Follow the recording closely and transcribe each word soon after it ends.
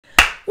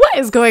What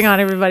is going on,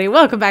 everybody?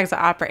 Welcome back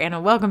to Opera Anna.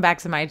 Welcome back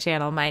to my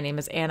channel. My name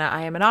is Anna.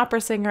 I am an opera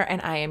singer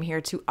and I am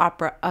here to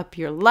opera up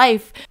your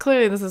life.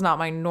 Clearly, this is not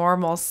my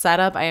normal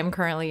setup. I am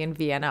currently in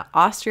Vienna,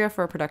 Austria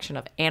for a production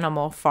of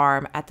Animal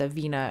Farm at the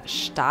Wiener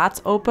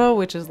Staatsoper,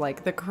 which is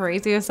like the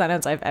craziest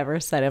sentence I've ever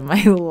said in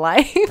my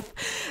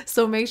life.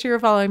 So make sure you're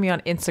following me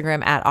on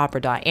Instagram at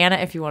opera.anna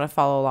if you want to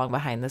follow along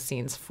behind the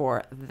scenes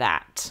for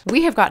that.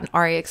 We have got an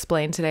aria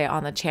explained today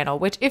on the channel,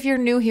 which if you're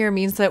new here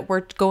means that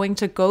we're going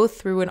to go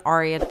through an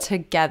aria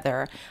together.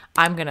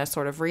 I'm going to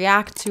sort of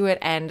react to it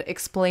and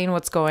explain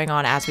what's going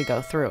on as we go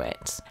through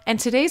it. And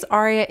today's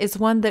aria is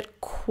one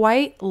that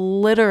quite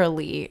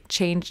literally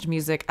changed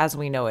music as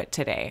we know it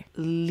today.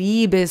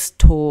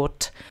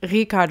 Liebestod,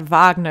 Richard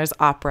Wagner's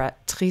opera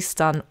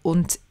Tristan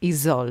und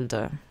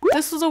Isolde.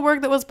 This was a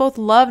work that was both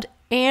loved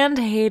and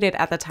hated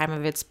at the time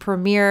of its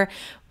premiere,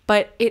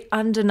 but it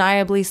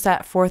undeniably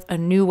set forth a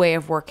new way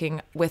of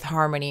working with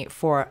harmony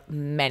for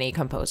many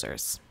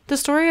composers. The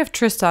story of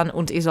Tristan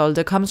und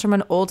Isolde comes from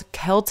an old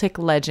Celtic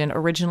legend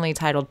originally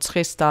titled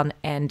Tristan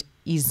and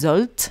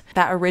Isolde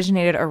that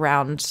originated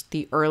around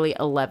the early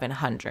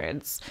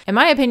 1100s. In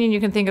my opinion, you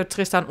can think of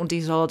Tristan und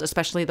Isolde,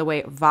 especially the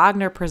way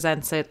Wagner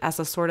presents it, as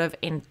a sort of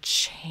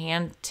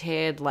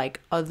enchanted,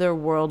 like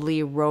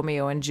otherworldly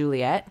Romeo and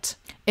Juliet,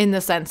 in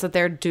the sense that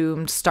they're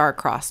doomed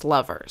star-crossed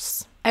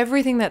lovers.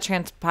 Everything that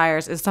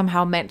transpires is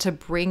somehow meant to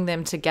bring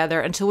them together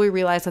until we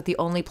realize that the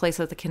only place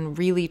that they can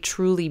really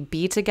truly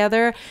be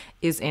together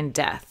is in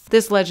death.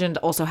 This legend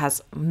also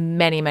has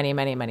many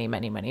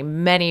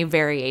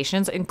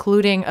variations,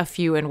 including a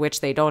few in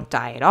which they don't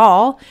die at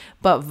all,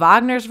 but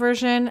Wagner's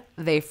version,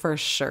 they for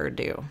sure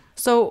do.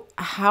 So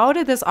how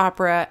did this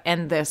opera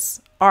and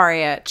this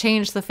aria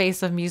change the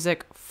face of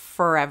music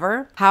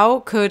forever?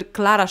 How could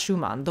Clara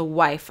Schumann, the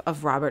wife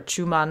of Robert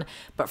Schumann,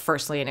 but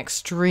firstly an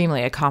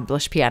extremely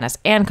accomplished pianist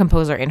and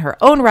composer in her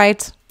own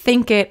right,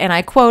 think it, and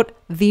I quote,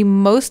 "the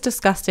most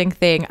disgusting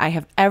thing I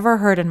have ever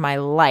heard in my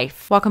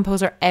life," while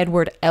composer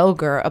Edward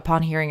Elgar,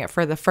 upon hearing it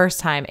for the first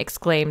time,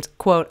 exclaimed,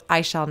 quote,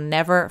 "I shall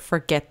never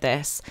forget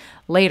this,"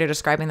 later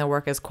describing the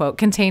work as, quote,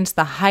 "contains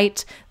the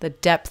height, the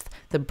depth,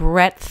 the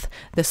breadth,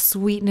 the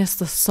sweetness,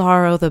 the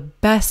sorrow, the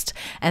best,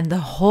 and the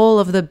whole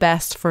of the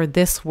best for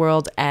this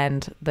world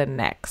and the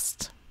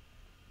next."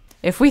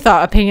 If we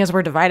thought opinions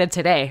were divided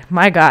today,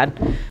 my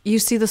God. You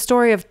see, the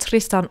story of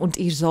Tristan und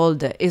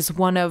Isolde is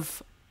one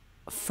of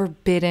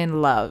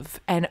forbidden love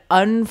and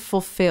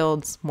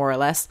unfulfilled, more or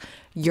less,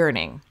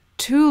 yearning.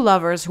 Two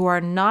lovers who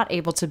are not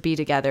able to be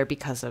together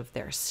because of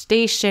their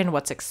station,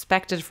 what's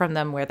expected from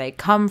them, where they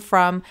come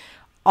from,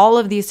 all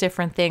of these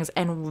different things.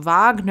 And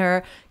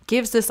Wagner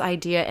gives this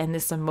idea and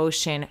this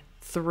emotion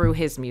through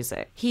his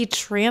music. He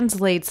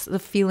translates the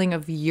feeling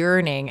of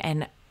yearning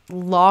and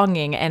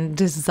longing and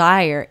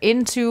desire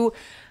into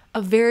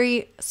a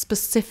very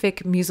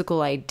specific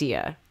musical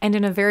idea, and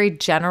in a very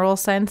general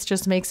sense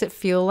just makes it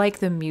feel like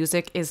the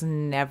music is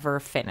never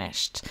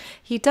finished.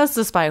 He does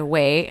this by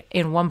way,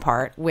 in one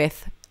part,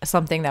 with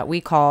something that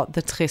we call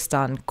the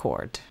Tristan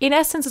chord. In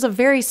essence, it's a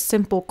very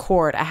simple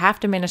chord, a half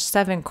diminished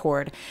 7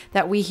 chord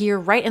that we hear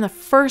right in the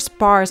first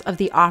bars of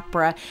the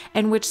opera,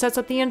 and which sets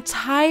up the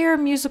entire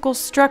musical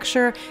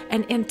structure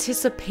and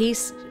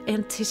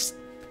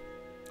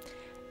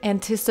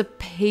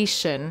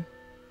anticipation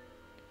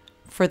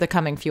for the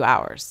coming few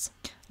hours.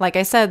 Like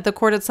I said, the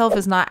chord itself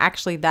is not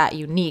actually that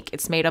unique.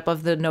 It's made up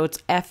of the notes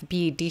F,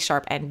 B, D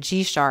sharp, and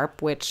G sharp,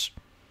 which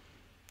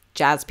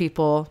jazz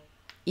people,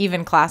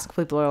 even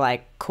classical people, are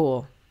like,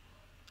 cool,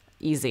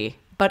 easy.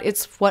 But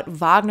it's what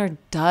Wagner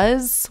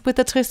does with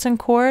the Tristan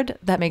chord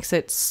that makes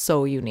it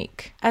so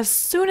unique. As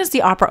soon as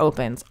the opera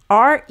opens,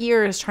 our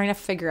ear is trying to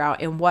figure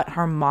out in what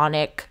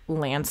harmonic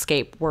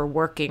landscape we're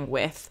working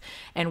with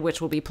and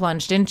which we'll be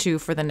plunged into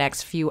for the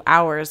next few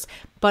hours.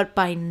 But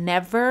by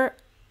never,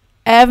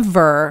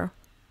 ever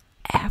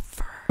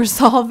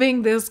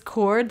resolving this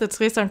chord, the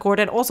Tristan chord,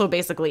 and also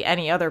basically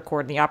any other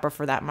chord in the opera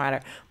for that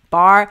matter,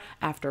 bar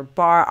after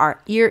bar, our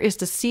ear is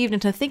deceived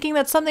into thinking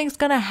that something's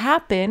gonna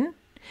happen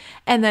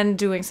and then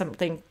doing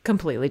something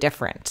completely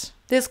different.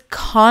 This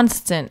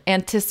constant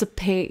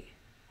anticipation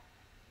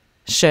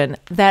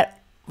that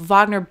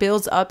Wagner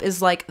builds up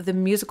is like the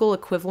musical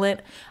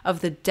equivalent of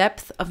the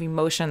depth of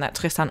emotion that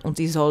Tristan und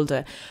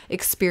Isolde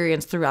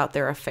experienced throughout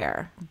their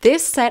affair.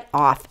 This set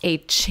off a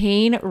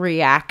chain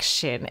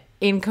reaction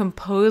in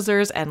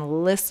composers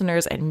and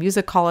listeners and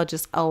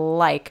musicologists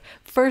alike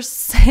for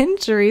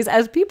centuries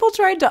as people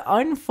tried to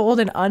unfold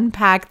and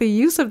unpack the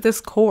use of this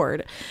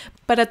chord.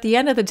 But at the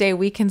end of the day,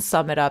 we can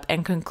sum it up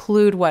and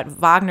conclude what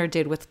Wagner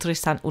did with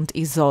Tristan und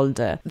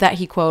Isolde, that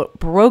he, quote,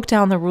 broke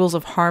down the rules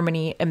of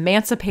harmony,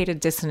 emancipated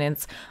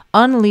dissonance,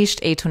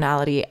 unleashed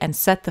atonality, and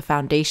set the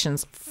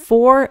foundations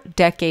 4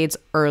 decades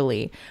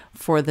early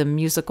for the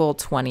musical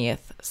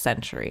 20th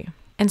century.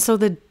 And so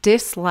the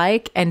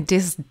dislike and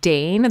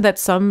disdain that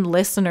some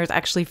listeners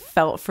actually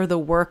felt for the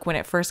work when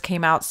it first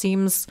came out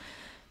seems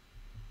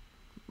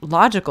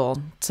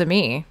logical to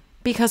me,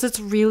 because it's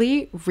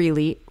really,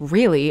 really,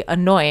 really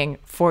annoying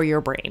for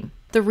your brain.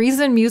 The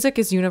reason music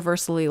is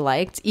universally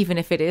liked, even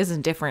if it is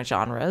in different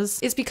genres,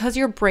 is because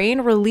your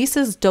brain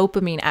releases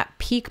dopamine at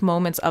peak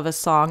moments of a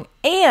song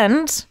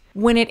and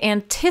when it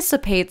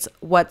anticipates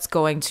what's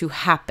going to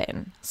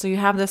happen. So you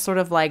have this sort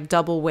of like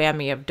double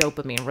whammy of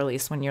dopamine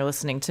release when you're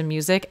listening to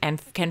music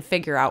and can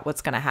figure out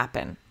what's going to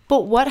happen.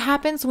 But what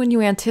happens when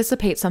you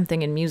anticipate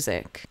something in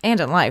music and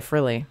in life,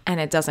 really, and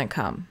it doesn't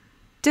come?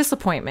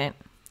 Disappointment,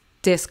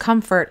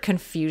 discomfort,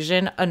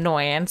 confusion,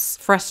 annoyance,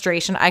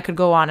 frustration. I could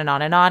go on,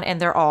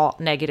 and they're all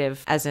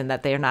negative, as in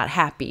that they are not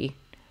happy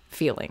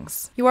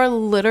feelings. You are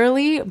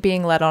literally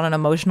being led on an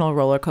emotional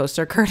roller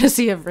coaster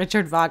courtesy of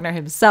Richard Wagner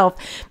himself,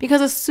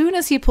 because as soon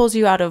as he pulls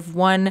you out of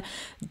one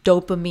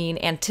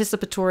dopamine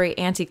anticipatory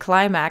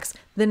anticlimax,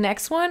 the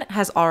next one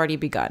has already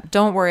begun.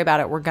 Don't worry about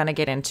it. We're going to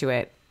get into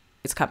it.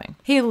 It's coming.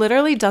 He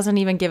literally doesn't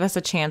even give us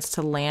a chance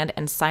to land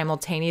and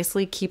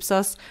simultaneously keeps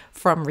us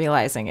from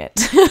realizing it.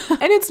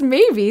 And it's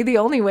maybe the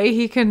only way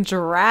he can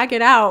drag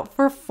it out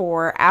for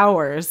 4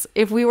 hours.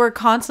 If we were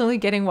constantly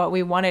getting what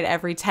we wanted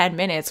every 10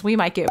 minutes, we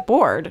might get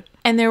bored.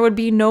 And there would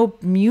be no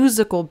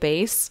musical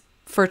base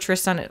for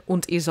Tristan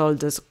und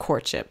Isolde's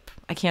courtship.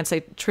 I can't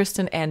say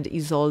Tristan and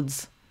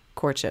Isolde's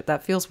courtship.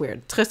 That feels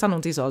weird. Tristan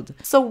und Isolde.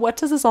 So what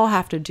does this all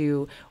have to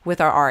do with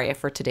our aria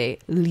for today,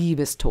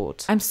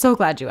 Liebestod? I'm so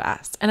glad you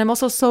asked. And I'm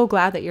also so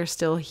glad that you're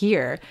still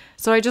here.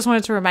 So I just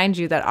wanted to remind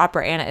you that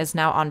Opera Anna is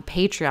now on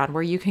Patreon,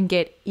 where you can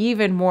get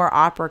even more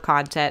opera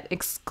content,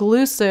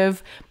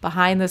 exclusive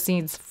behind the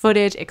scenes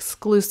footage,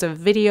 exclusive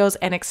videos,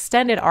 and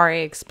extended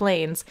aria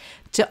explains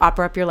to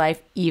opera up your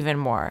life even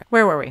more.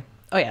 Where were we?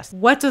 Oh yes.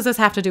 What does this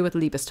have to do with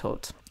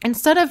Liebestod?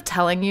 Instead of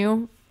telling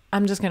you,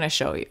 I'm just going to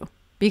show you,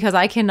 because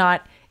I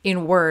cannot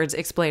in words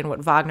explain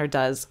what Wagner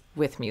does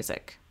with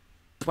music.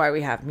 That's why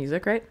we have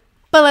music, right?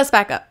 But let's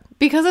back up.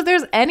 Because if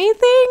there's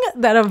anything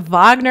that a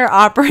Wagner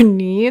opera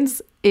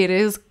needs, it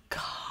is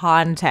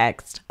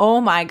context. Oh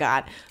my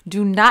God.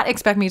 Do not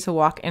expect me to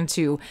walk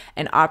into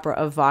an opera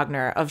of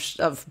Wagner,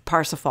 of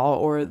Parsifal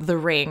or The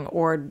Ring,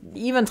 or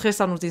even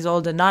Tristan und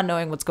Isolde not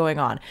knowing what's going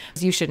on.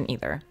 You shouldn't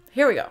either.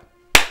 Here we go.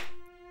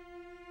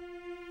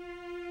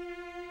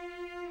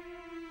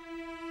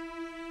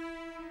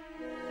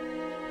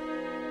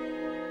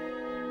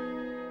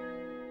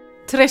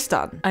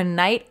 Tristan, a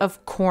knight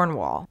of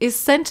Cornwall, is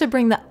sent to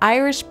bring the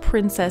Irish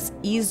princess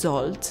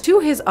Isolde to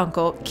his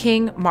uncle,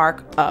 King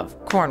Mark of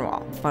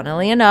Cornwall.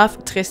 Funnily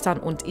enough, Tristan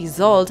und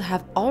Isolde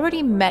have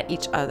already met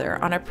each other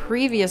on a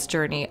previous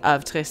journey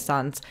of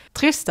Tristan's.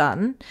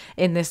 Tristan,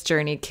 in this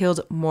journey, killed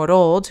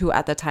Morold, who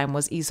at the time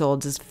was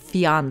Isolde's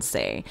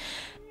fiancé.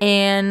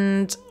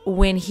 And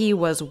when he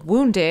was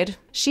wounded,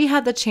 she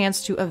had the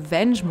chance to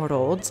avenge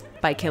Morold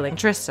by killing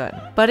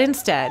Tristan. But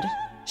instead,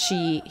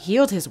 she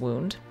healed his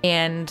wound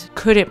and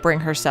couldn't bring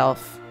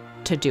herself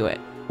to do it.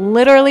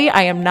 Literally,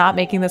 I am not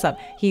making this up.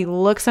 He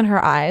looks in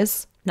her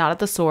eyes, not at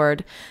the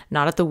sword,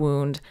 not at the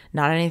wound,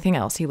 not anything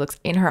else. He looks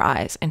in her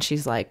eyes and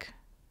she's like,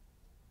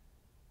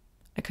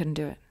 I couldn't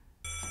do it.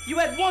 You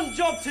had one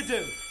job to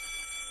do.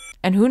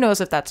 And who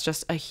knows if that's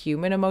just a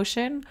human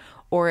emotion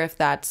or if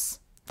that's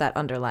that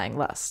underlying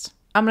lust.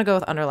 I'm going to go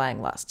with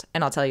underlying lust,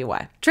 and I'll tell you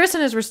why.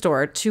 Tristan is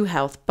restored to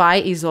health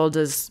by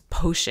Isolde's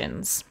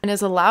potions and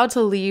is allowed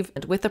to leave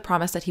with the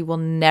promise that he will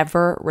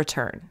never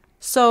return.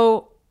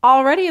 So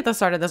already at the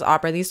start of this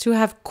opera, these two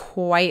have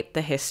quite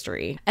the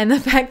history. And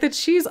the fact that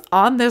she's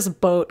on this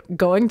boat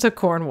going to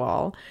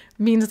Cornwall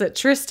means that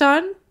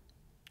Tristan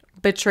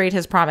betrayed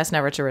his promise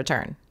never to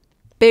return.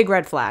 Big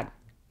red flag.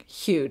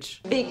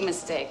 Huge. Big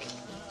mistake.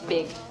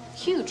 Big.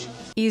 Huge.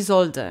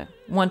 Isolde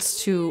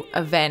wants to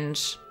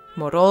avenge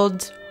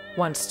Morold,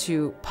 wants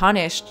to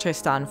punish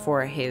Tristan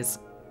for his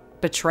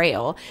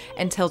betrayal,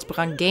 and tells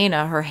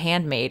Brangäne, her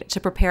handmaid, to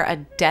prepare a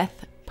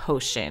death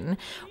potion,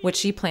 which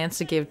she plans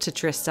to give to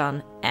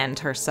Tristan and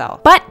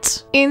herself.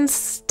 But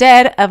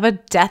instead of a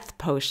death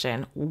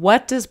potion,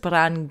 what does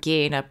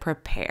Brangäne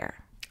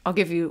prepare? I'll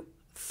give you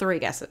 3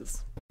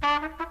 guesses.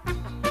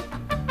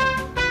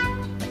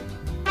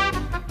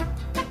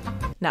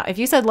 Now, if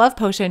you said love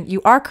potion,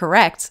 you are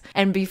correct.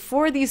 And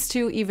before these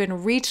two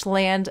even reach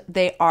land,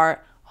 they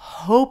are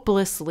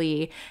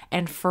hopelessly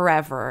and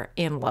forever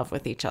in love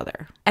with each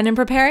other. And in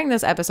preparing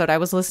this episode, I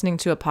was listening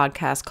to a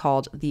podcast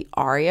called The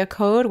Aria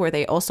Code, where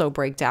they also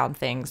break down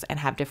things and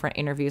have different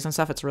interviews and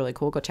stuff. It's really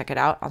cool. Go check it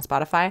out on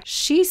Spotify.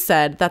 She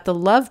said that the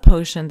love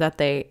potion that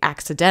they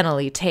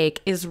accidentally take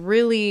is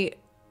really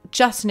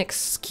just an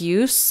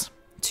excuse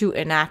to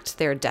enact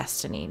their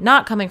destiny,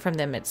 not coming from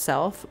them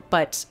itself,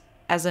 but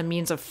as a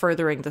means of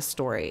furthering the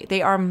story.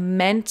 They are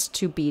meant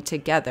to be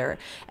together,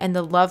 and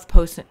the love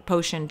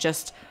potion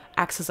just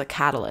acts as a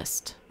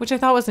catalyst, which I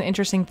thought was an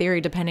interesting theory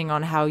depending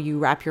on how you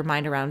wrap your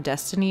mind around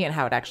destiny and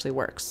how it actually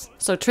works.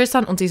 So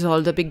Tristan und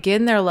Isolde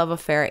begin their love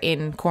affair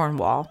in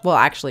Cornwall, well,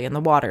 actually in the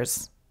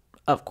waters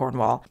of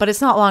Cornwall. But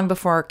it's not long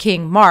before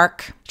King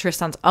Mark,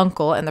 Tristan's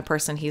uncle and the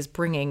person he's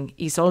bringing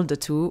Isolde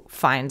to,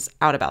 finds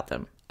out about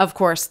them. Of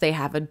course, they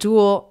have a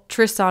duel.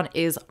 Tristan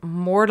is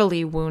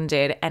mortally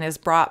wounded and is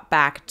brought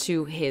back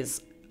to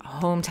his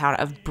hometown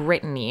of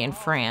Brittany in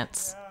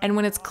France. And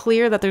when it's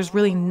clear that there's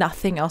really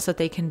nothing else that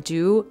they can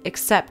do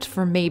except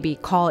for maybe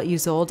call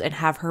Isolde and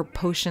have her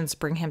potions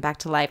bring him back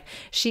to life,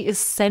 she is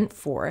sent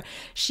for.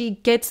 She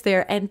gets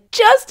there, and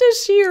just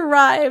as she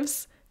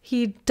arrives,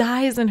 he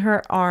dies in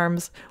her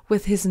arms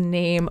with his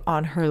name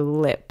on her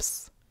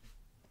lips.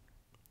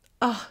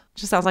 Oh,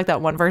 just sounds like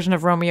that one version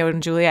of Romeo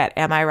and Juliet.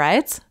 Am I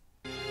right?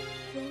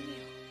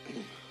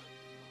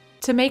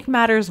 To make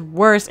matters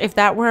worse, if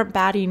that weren't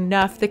bad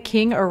enough, the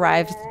king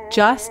arrives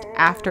just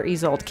after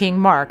Isolde, King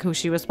Mark, who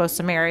she was supposed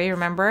to marry,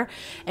 remember?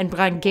 And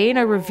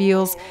Brangäne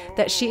reveals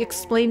that she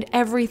explained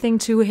everything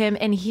to him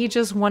and he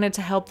just wanted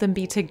to help them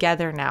be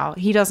together now.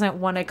 He doesn't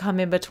want to come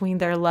in between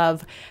their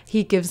love.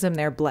 He gives them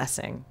their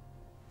blessing.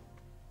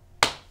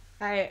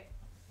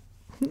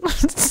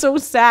 It's so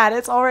sad.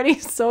 It's already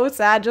so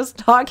sad just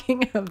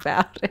talking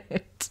about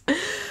it.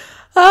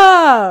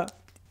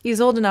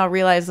 Isolde now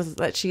realizes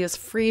that she is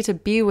free to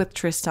be with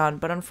Tristan,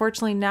 but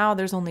unfortunately now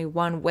there's only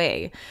one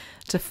way: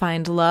 to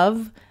find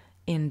love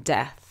in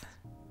death.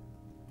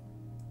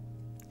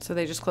 So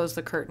they just close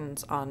the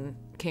curtains on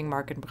King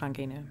Mark and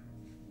Brangäne.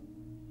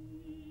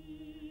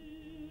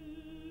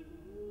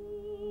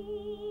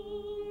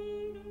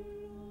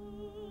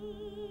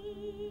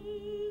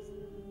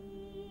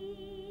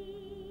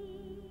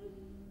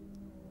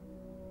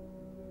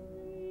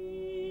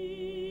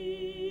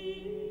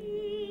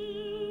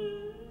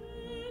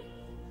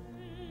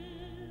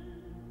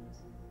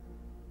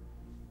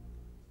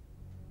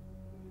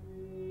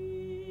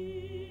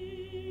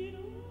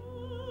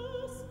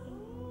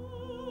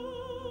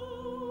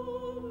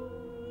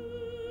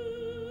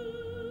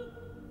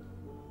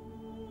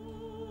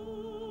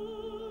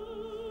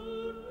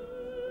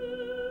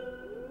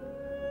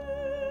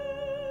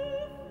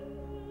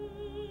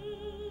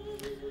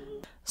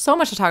 So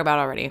much to talk about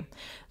already.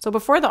 So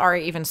before the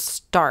aria even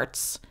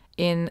starts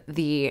in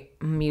the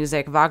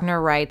music,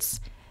 Wagner writes,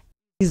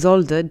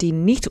 Isolde, die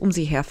nicht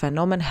sich her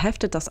vernommen,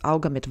 heftet das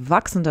Auge mit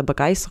wachsender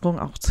Begeisterung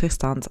auf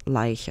Tristans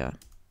Leiche.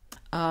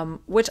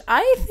 Which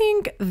I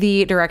think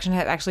the direction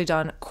had actually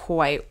done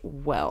quite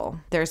well.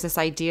 There's this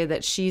idea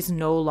that she's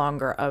no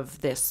longer of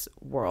this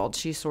world.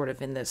 She's sort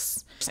of in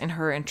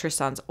her and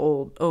Tristan's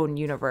own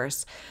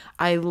universe.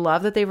 I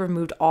love that they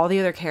removed all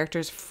the other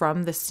characters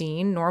from the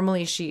scene.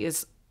 Normally she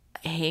is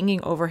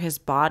hanging over his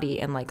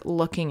body and like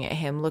looking at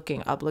him,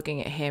 looking up,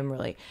 looking at him,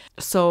 really.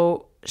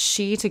 So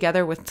she,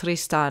 together with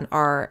Tristan,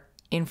 are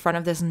in front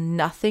of this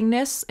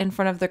nothingness in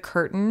front of the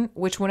curtain,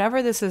 which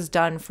whenever this is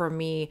done for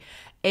me,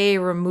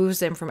 removes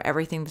them from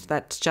everything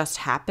that's just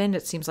happened.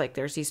 It seems like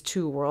there's these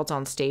two worlds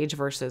on stage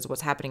versus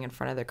what's happening in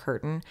front of the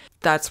curtain.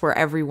 That's where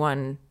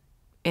everyone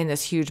in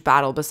this huge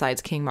battle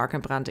besides King Mark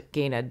and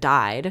Brangäne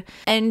died.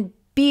 And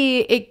B,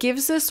 it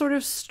gives this sort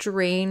of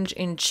strange,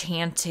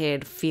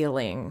 enchanted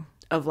feeling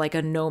of like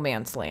a no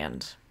man's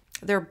land.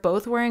 They're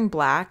both wearing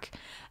black,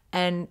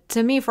 and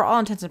to me, for all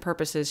intents and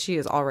purposes, she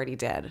is already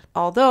dead.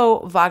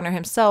 Although Wagner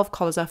himself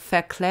calls it a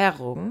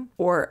Verklärung,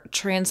 or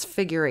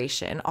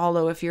transfiguration.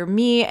 Although if you're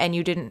me and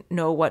you didn't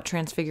know what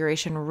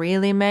transfiguration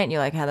really meant, you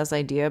like had this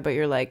idea, but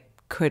you're like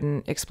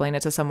couldn't explain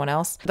it to someone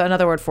else.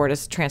 Another word for it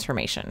is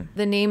transformation.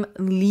 The name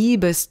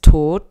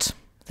Liebestod,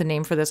 the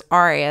name for this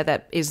aria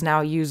that is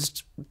now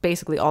used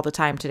basically all the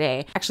time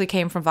today, actually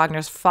came from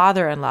Wagner's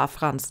father-in-law,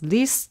 Franz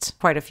Liszt,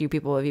 quite a few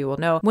people of you will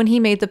know, when he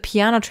made the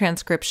piano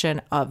transcription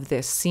of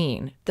this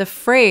scene. The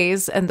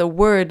phrase and the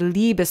word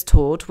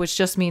Liebestod, which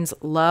just means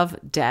love,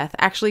 death,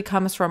 actually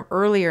comes from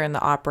earlier in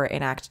the opera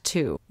in Act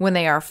 2, when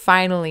they are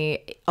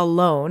finally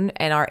alone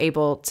and are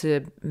able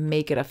to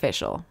make it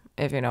official,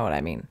 if you know what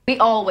I mean. We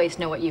always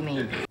know what you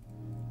mean.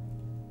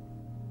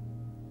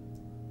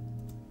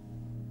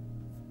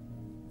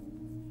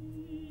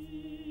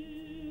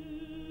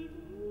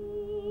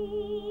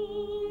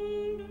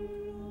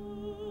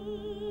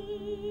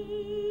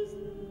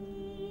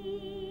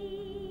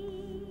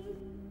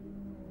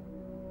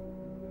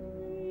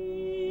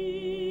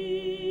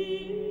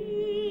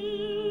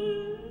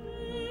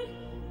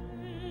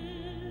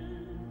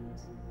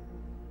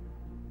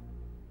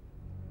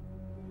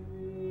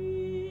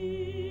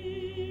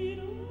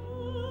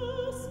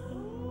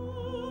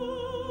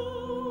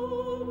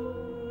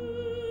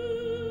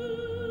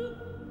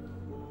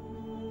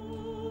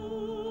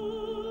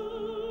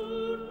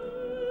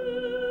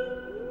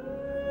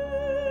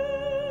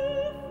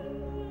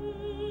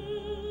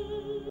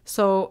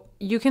 So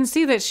you can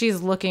see that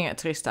she's looking at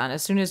Tristan.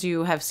 As soon as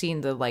you have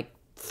seen the like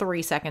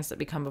 3 seconds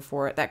that come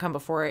before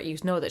it, you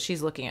know that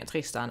she's looking at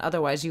Tristan.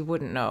 Otherwise, you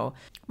wouldn't know.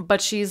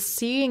 But she's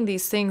seeing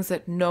these things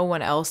that no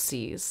one else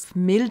sees.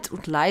 Mild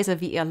und leise,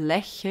 wie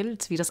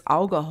lächelt, wie das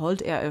Auge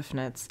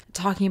öffnet.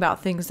 Talking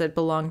about things that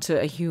belong to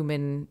a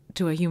human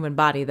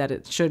body, that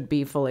it should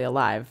be fully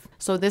alive.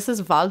 So this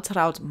is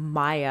Waltraud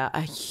Meier,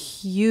 a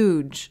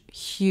huge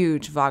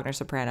Wagner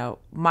soprano.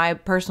 My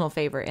personal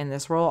favorite in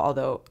this role,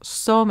 although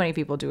so many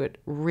people do it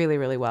really,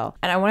 really well.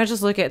 And I want to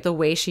just look at the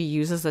way she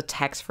uses the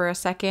text for a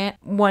second.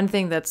 One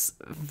thing that's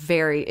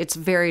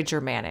very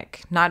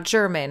Germanic. Not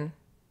German,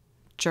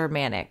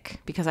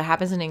 Germanic, because it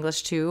happens in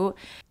English too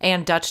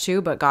and Dutch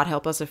too, but God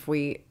help us if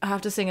we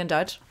have to sing in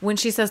Dutch. When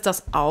she says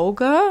das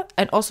Auge,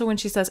 and also when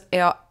she says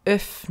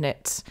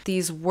öffnet,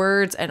 these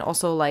words and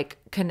also like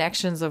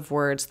connections of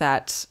words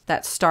that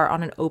start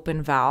on an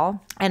open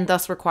vowel and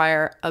thus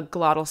require a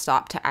glottal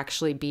stop to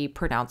actually be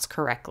pronounced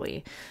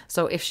correctly.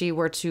 So if she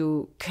were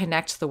to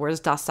connect the words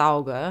das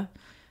Auge,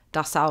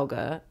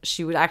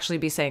 she would actually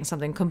be saying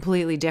something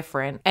completely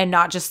different and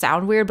not just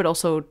sound weird, but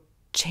also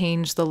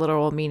change the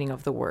literal meaning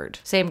of the word.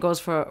 Same goes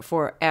for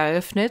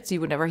öffnet.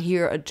 You would never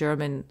hear a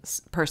German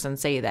person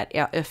say that,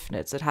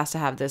 öffnet. It has to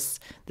have this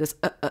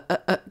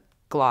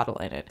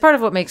glottal in it. Part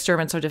of what makes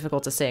German so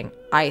difficult to sing,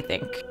 I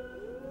think.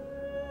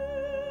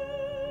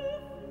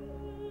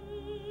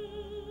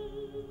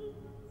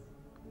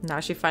 Now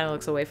she finally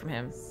looks away from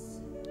him.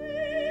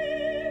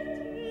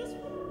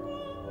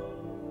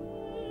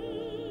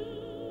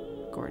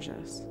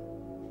 Gorgeous.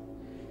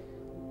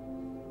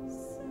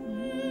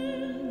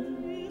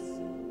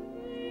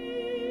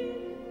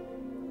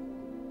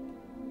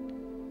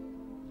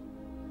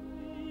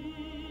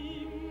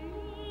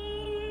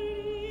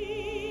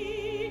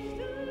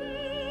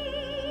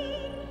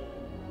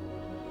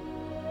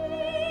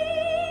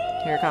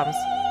 Here it comes.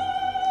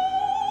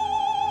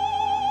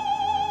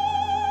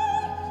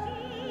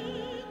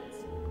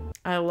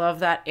 I love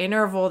that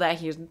interval that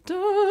he's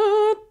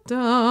da,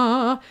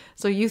 da.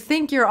 So you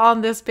think you're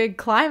on this big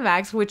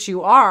climax, which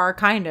you are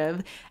kind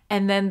of,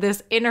 and then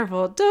this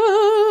interval, da,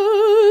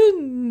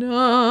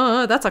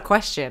 da, that's a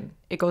question.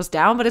 It goes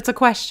down, but it's a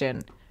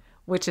question,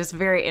 which is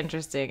very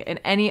interesting. In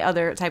any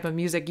other type of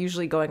music,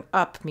 usually going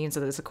up means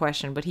that it's a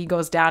question, but he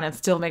goes down and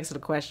still makes it a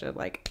question.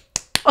 Like,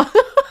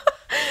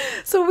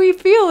 so we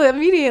feel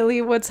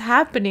immediately what's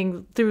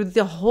happening through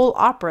the whole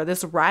opera,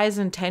 this rise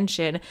in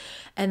tension,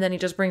 and then he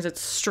just brings it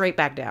straight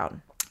back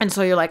down. And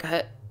so you're like,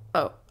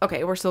 oh,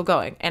 okay, we're still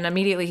going. And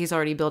immediately he's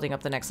already building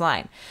up the next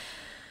line.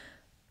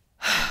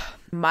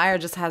 Meier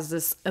just has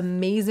this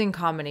amazing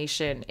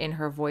combination in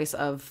her voice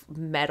of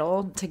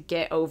metal to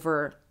get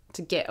over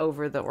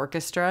the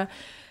orchestra.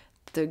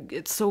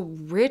 It's so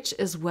rich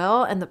as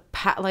well, and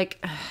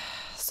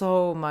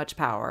so much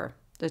power.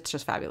 It's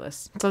just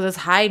fabulous. So this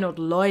high note,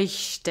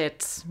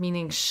 leuchtet,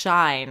 meaning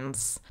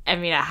shines. I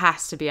mean, it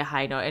has to be a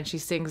high note, and she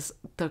sings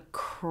the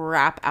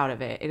crap out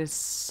of it. It is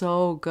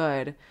so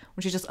good.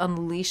 When she just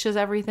unleashes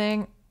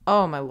everything.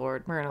 Oh my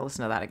Lord, we're gonna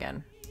listen to that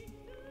again.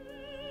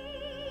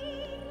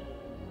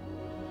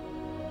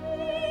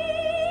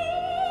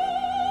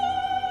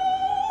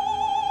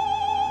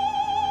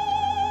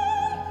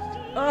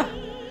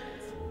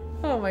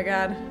 Oh my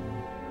God.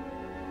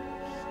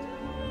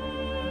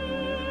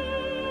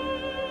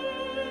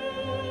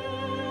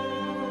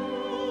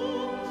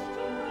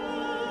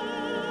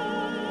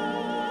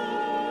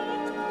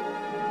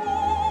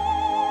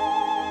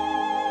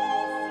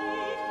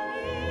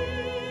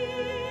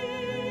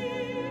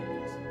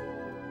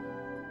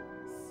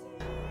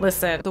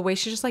 Listen, the way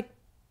she just like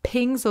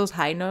pings those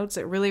high notes,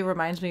 it really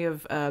reminds me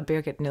of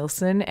Birgit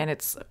Nillson, and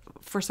it's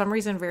for some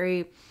reason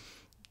very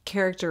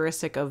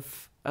characteristic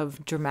of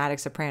dramatic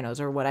sopranos,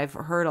 or what I've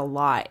heard a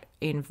lot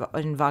in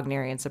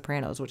Wagnerian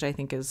sopranos, which I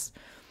think is,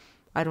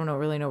 I don't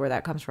really know where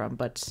that comes from,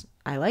 but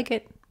I like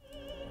it.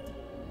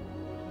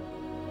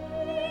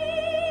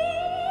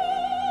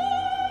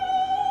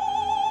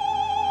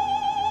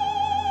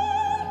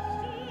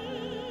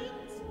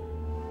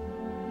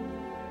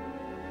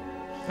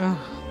 Ugh.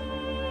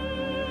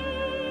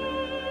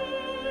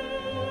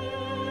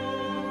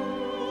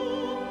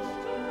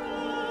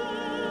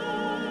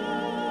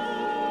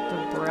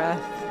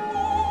 Breath.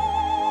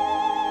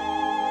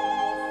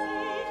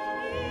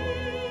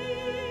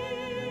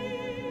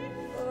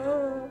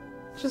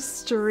 Just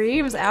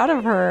streams out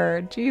of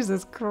her.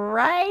 Jesus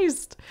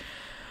Christ.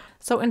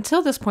 So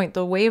until this point,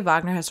 the way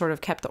Wagner has sort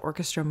of kept the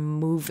orchestra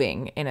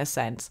moving, in a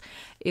sense,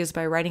 is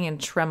by writing in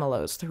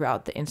tremolos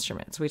throughout the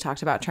instruments. We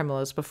talked about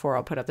tremolos before.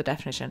 I'll put up the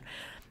definition.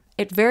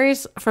 It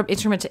varies from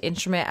instrument to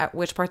instrument at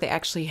which part they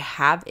actually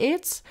have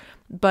it,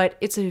 but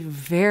it's a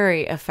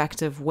very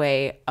effective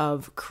way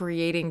of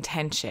creating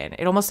tension.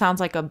 It almost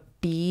sounds like a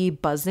bee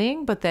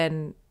buzzing, but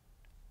then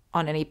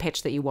on any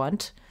pitch that you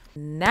want.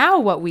 Now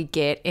what we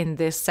get in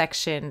this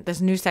section, this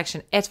new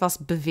section, etwas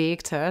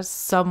bewegter,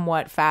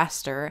 somewhat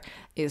faster,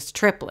 is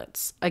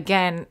triplets.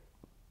 Again,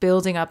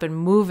 building up and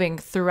moving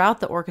throughout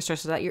the orchestra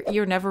so that your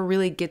ear never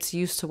really gets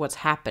used to what's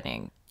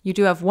happening. You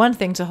do have one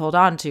thing to hold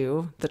on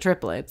to, the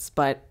triplets,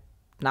 but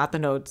not the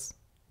notes,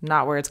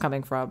 not where it's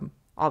coming from,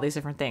 all these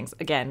different things.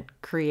 Again,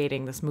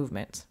 creating this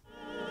movement.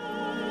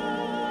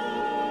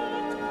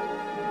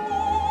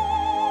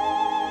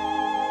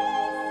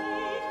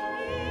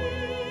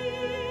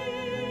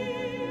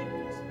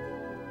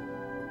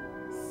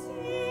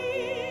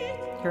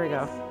 Here we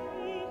go.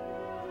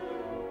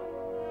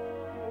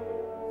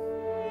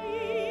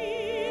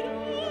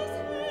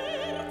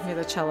 Hear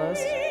the cellos.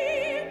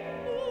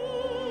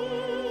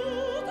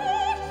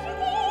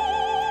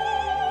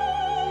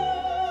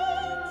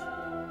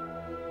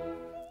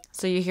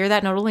 So you hear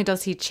that not only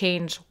does he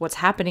change what's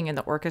happening in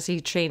the orchestra,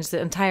 he changed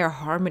the entire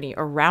harmony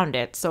around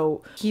it.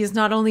 So he's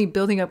not only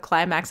building up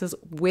climaxes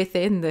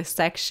within this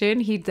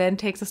section, he then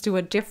takes us to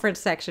a different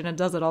section and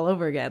does it all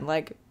over again.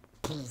 Like,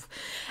 poof.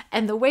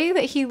 And the way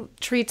that he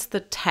treats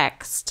the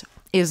text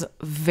is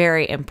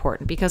very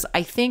important, because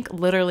I think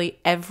literally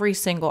every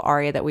single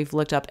aria that we've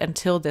looked up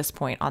until this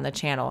point on the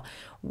channel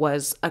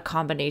was a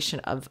combination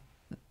of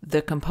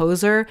the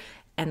composer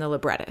and the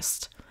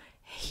librettist.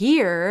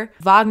 Here,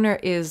 Wagner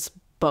is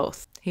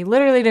both. He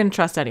literally didn't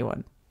trust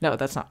anyone. No,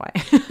 that's not why.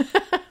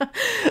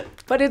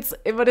 But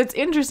it's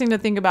interesting to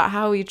think about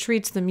how he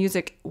treats the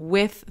music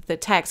with the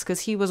text, because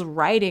he was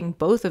writing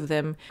both of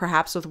them,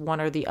 perhaps with one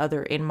or the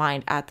other in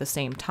mind at the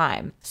same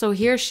time. So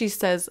here she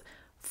says,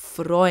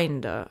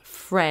 Freunde,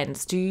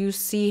 friends, do you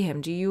see him?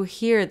 Do you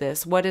hear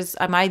this?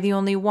 Am I the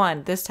only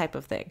one? This type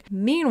of thing.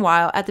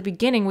 Meanwhile, at the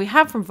beginning, we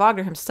have from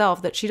Wagner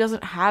himself that she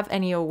doesn't have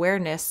any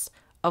awareness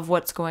of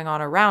what's going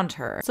on around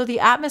her. So the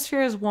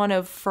atmosphere is one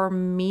of, for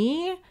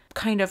me,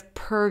 kind of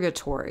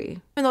purgatory.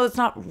 Even though it's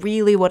not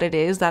really what it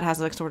is, that has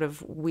like sort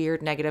of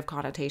weird negative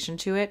connotation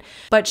to it.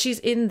 But she's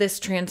in this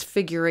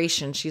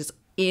transfiguration. She's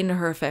in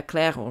her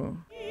Verklärung.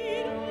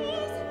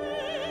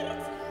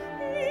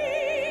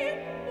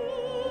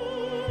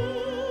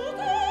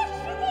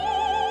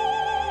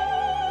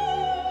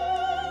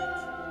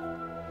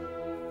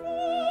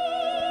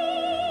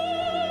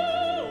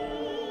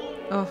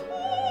 Oh.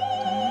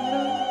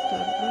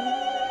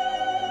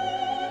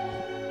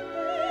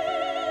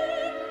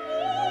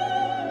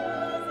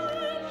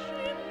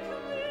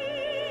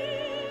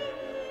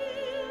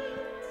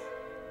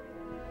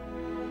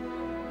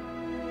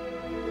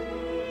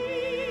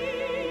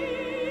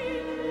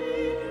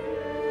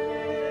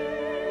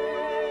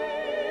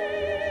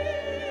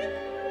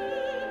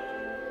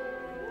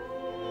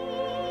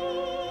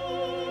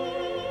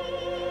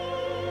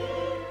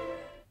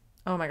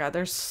 Oh my God,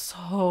 there's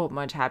so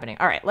much happening.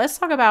 All right, let's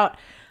talk about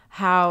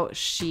how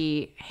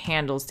she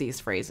handles these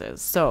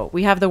phrases. So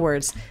we have the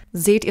words,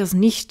 Seht ihr's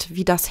nicht,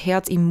 wie das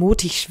Herz ihm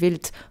mutig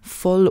schwillt,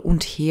 voll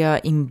und hehr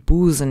im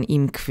Busen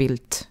ihm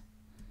quillt.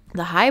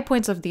 The high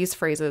points of these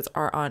phrases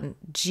are on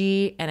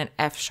G and an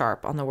F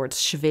sharp on the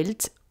words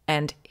schwillt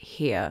and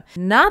hehr.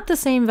 Not the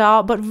same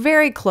vowel, but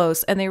very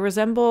close, and they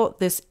resemble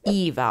this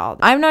E vowel.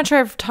 I'm not sure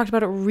I've talked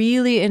about it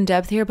really in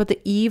depth here, but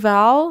the E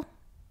vowel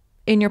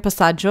in your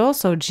passaggio,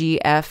 so G,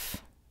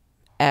 F,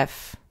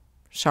 F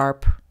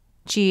sharp,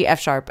 G, F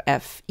sharp,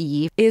 F,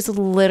 E, is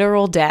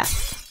literal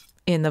death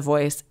in the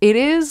voice. It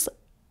is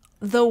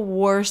the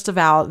worst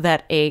vowel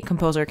that a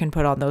composer can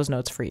put on those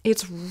notes for you.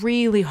 It's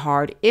really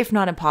hard, if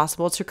not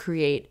impossible, to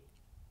create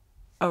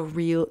a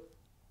real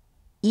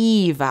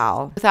E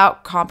vowel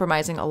without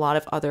compromising a lot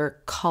of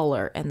other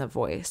color in the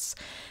voice.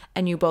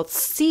 And you both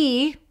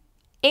see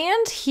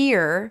and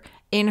hear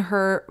in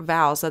her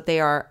vowels that they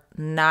are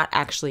not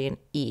actually an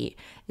E.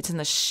 It's in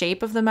the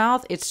shape of the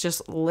mouth. It's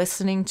just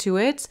listening to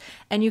it.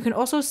 And you can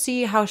also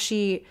see how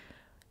she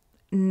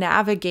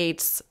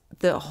navigates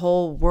the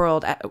whole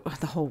word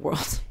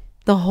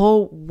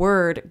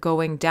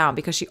going down,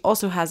 because she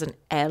also has an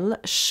L,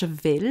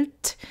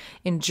 schwillt.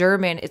 In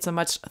German, it's a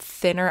much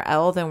thinner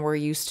L than we're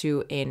used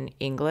to in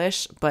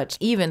English. But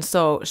even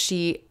so,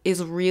 she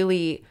is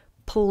really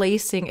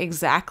placing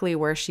exactly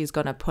where she's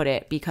going to put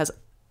it, because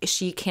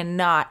she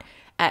cannot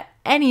at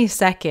any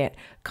second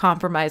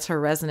compromise her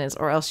resonance,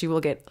 or else she will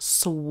get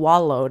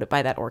swallowed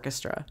by that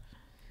orchestra.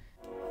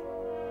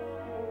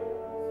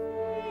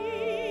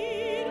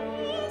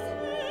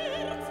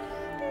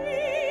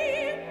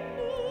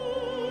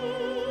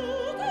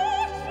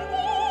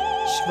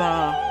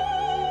 Schwa.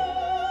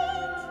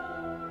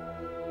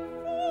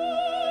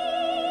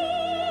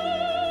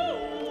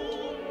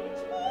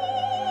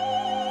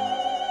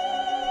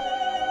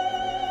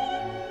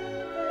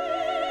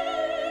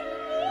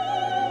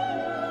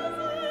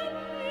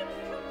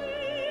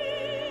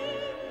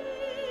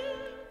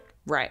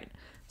 Right.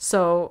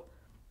 So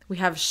we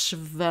have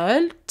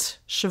schwillt,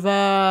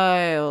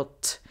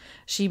 schwillt.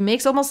 She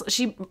makes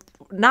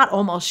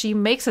she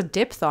makes a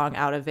diphthong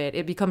out of it.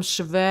 It becomes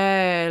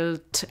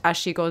schwillt as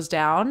she goes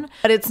down.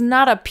 But it's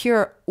not a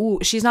pure oo.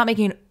 She's not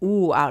making an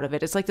oo out of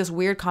it. It's like this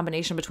weird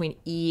combination between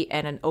E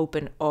and an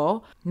open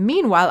O.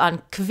 Meanwhile,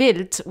 on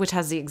quillt, which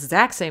has the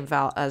exact same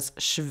vowel as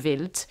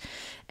schwillt,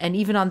 and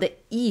even on the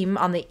im,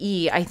 on the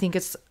E, I think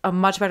it's a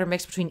much better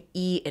mix between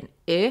E and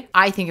I.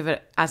 I think of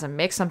it as a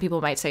mix. Some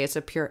people might say it's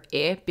a pure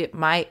I, but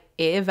my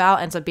I vowel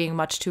ends up being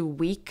much too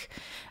weak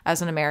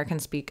as an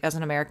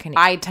American.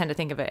 I tend to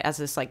think of it as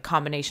this like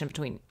combination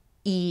between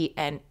E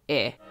and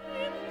I.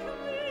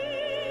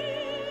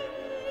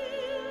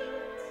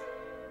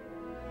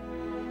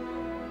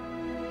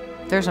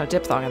 There's no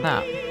diphthong in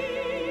that.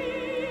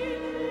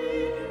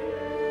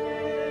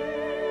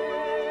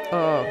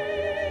 Oh.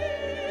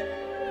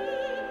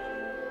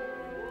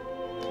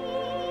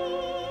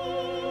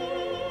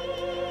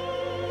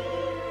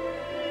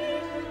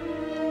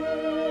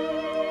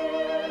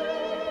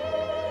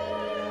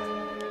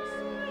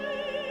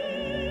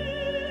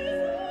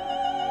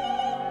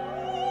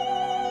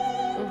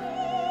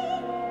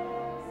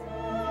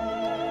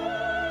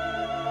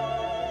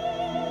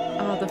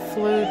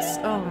 It's,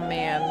 oh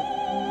man.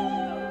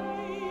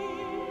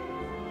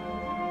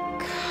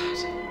 God.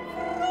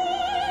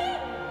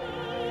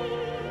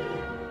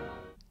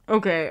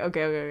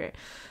 Okay.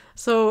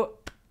 So,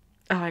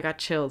 oh, I got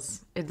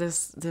chills.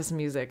 This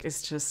music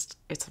is just,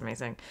 it's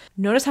amazing.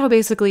 Notice how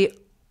basically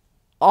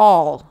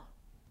all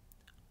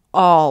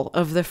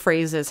of the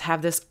phrases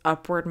have this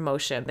upward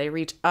motion. They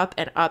reach up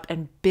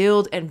and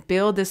build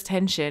this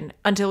tension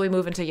until we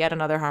move into yet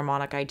another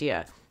harmonic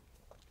idea.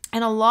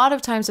 And a lot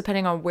of times,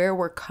 depending on where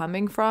we're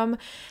coming from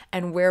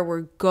and where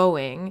we're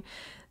going,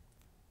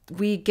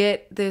 we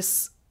get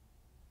this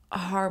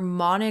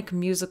harmonic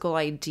musical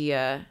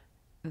idea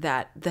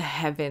that the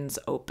heavens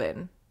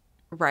open.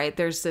 Right?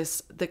 There's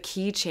this, the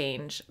key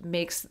change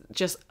makes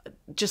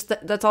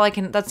that's all I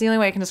can, that's the only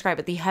way I can describe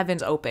it. The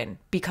heavens open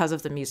because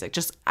of the music.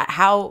 Just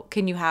how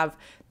can you have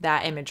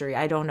that imagery?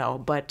 I don't know.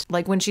 But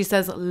like when she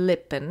says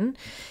lippen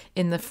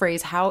in the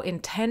phrase, how in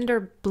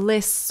tender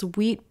bliss,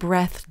 sweet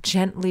breath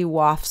gently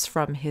wafts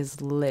from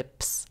his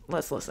lips.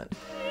 Let's listen.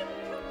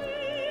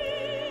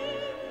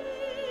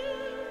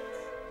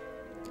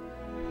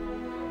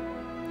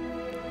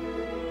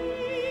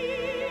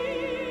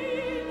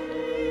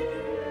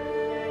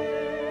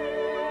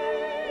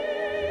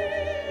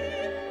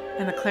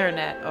 And the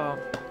clarinet, oh.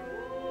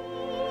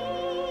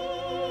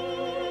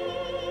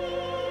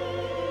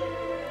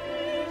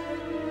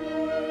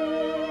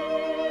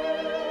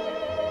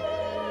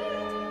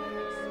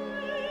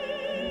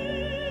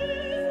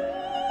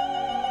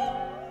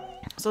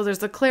 So there's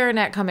the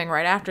clarinet coming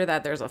right after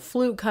that. There's a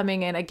flute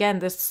coming in. Again,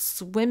 this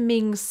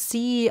swimming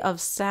sea of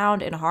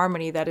sound and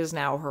harmony that is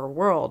now her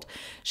world.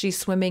 She's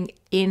swimming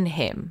in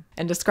him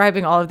and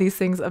describing all of these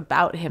things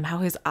about him, how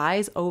his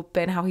eyes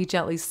open, how he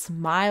gently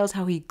smiles,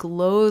 how he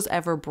glows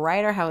ever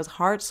brighter, how his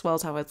heart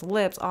swells, how his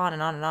lips, on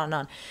and on and on and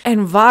on.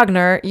 And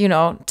Wagner,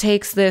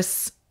 takes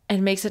this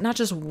and makes it not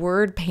just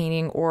word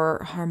painting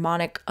or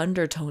harmonic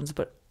undertones,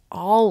 but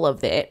all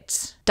of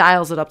it,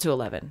 dials it up to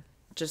 11.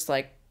 Just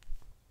like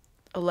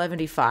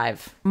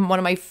 11:5. One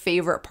of my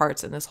favorite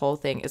parts in this whole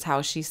thing is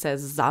how she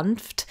says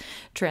sanft,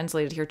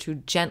 translated here to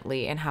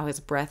gently, and how his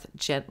breath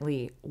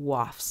gently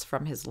wafts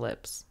from his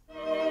lips.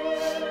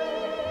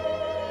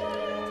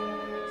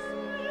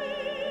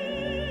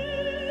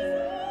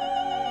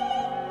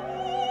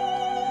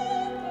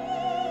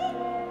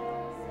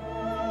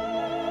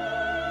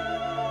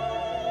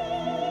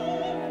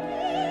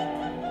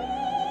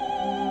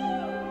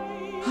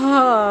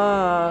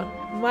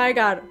 My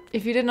God.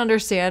 If you didn't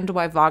understand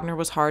why Wagner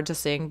was hard to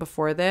sing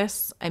before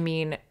this, I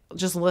mean,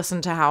 just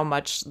listen to how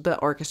much the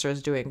orchestra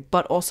is doing.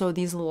 But also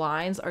these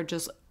lines are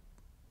just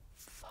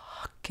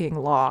fucking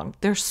long.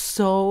 They're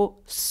so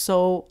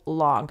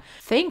long.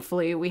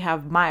 Thankfully, we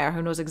have Meier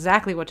who knows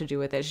exactly what to do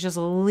with it. She just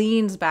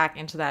leans back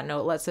into that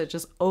note, lets it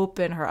just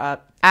open her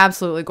up.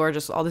 Absolutely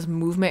gorgeous. All this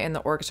movement in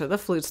the orchestra, the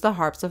flutes, the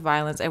harps, the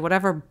violins, and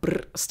whatever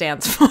brr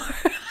stands for.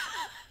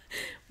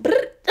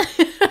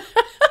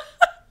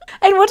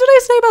 And what did I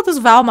say about this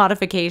vowel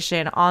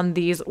modification on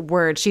these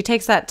words? She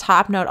takes that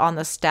top note on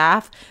the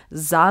staff.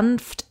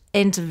 Sanft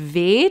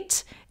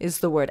entweht is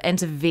the word.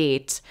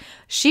 Entweht.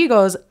 She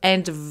goes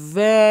entweht.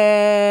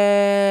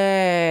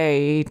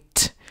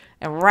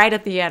 And right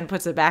at the end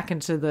puts it back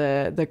into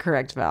the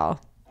correct vowel.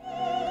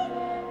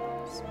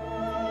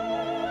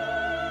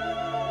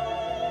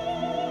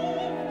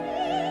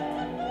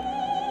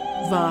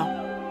 Va.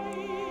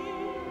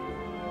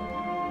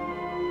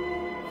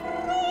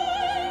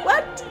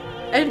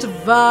 And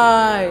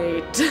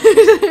Vite.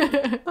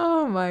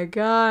 Oh my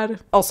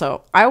God.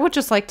 Also, I would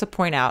just like to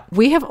point out,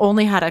 we have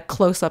only had a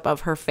close-up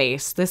of her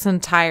face this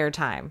entire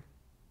time.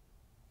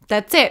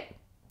 That's it.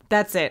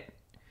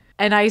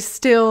 And I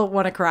still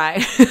want to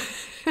cry.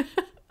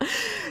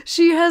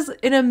 She has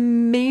an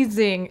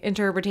amazing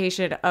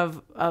interpretation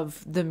of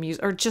the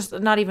music, or just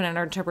not even an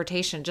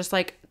interpretation, just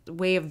like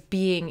way of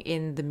being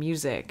in the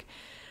music.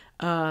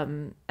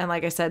 And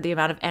like I said, the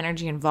amount of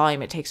energy and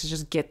volume it takes to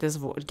just get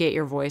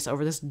your voice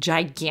over this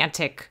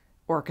gigantic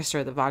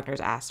orchestra that Wagner's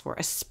asked for,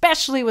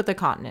 especially with the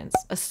continents.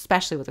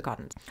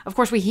 Of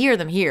course, we hear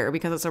them here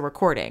because it's a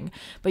recording,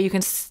 but you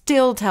can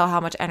still tell how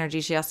much energy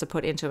she has to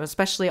put into them,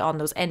 especially on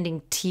those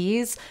ending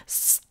T's.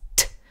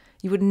 St.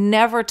 You would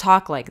never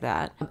talk like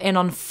that. And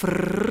on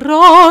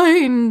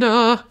Freunde,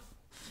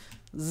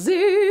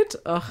 Säh't.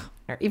 Ugh.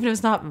 Even if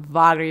it's not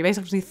Wagner, you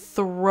basically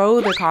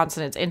throw the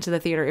consonants into the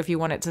theater if you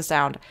want it to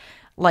sound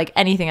like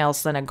anything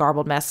else than a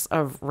garbled mess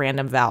of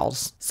random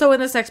vowels. So in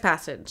this next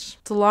passage,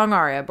 it's a long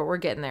aria, but we're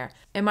getting there.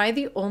 Am I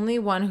the only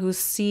one who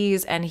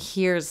sees and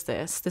hears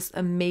this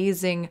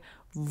amazing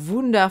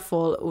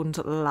wundervoll und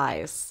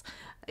leise?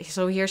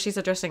 So here she's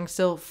addressing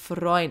still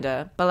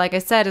Freunde, but like I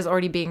said, is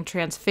already being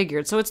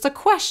transfigured. So it's the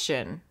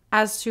question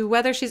as to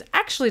whether she's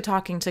actually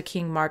talking to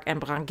King Mark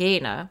and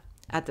Brangäne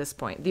at this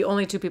point, the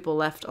only two people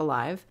left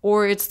alive,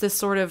 or it's this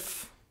sort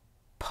of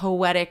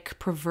poetic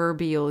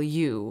proverbial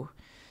you,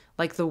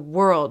 like the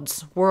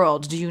world,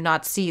 do you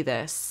not see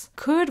this?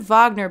 Could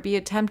Wagner be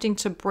attempting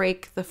to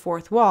break the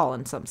fourth wall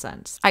in some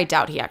sense? I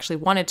doubt he actually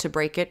wanted to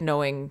break it,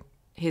 knowing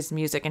his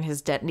music and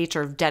his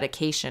nature of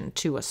dedication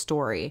to a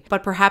story.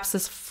 But perhaps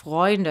this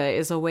Freunde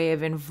is a way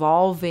of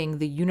involving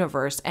the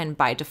universe and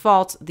by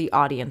default, the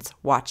audience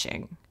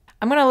watching.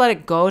 I'm going to let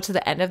it go to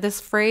the end of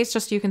this phrase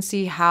just so you can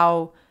see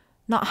how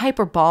not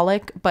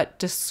hyperbolic, but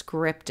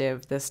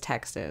descriptive this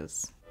text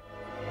is.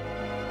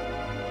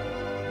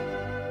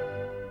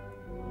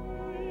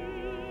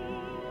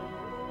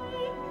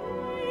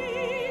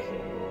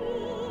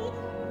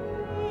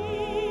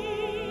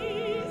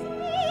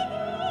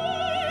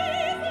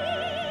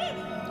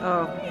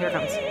 Oh, here it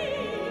comes.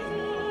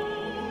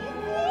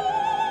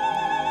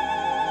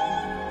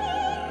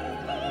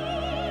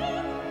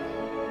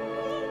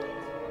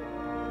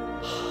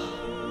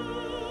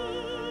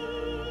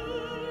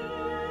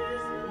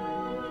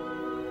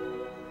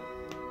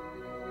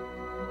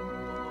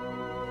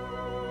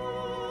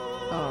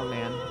 Oh,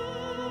 man.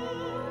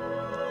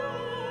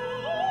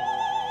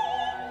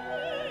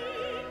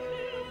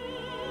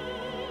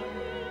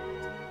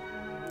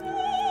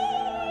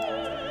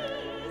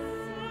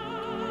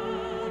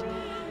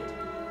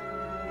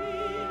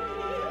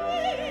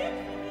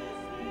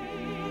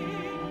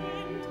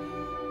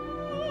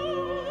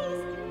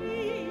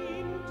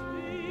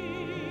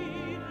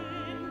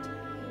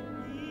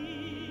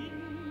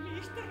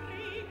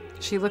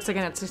 She looks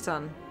again at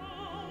Tristan.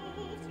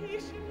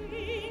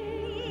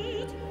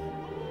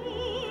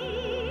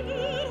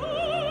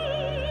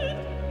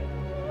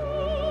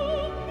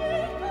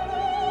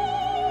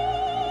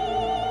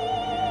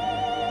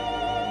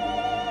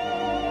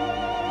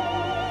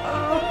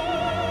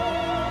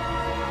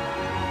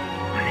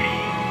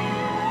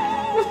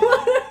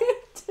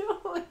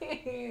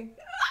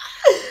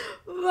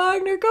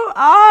 Wagner, go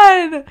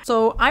on.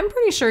 So I'm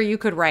pretty sure you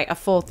could write a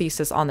full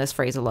thesis on this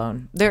phrase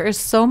alone. There is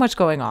so much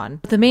going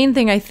on. The main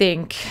thing I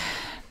think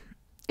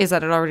is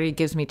that it already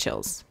gives me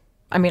chills.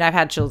 I mean, I've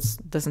had chills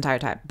this entire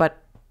time, but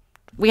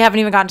we haven't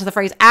even gotten to the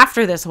phrase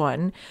after this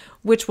one,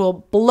 which will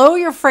blow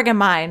your friggin'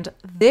 mind.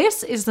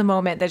 This is the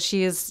moment that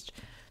she is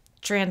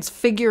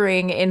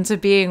transfiguring into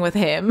being with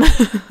him.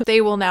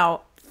 They will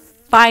now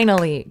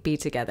finally be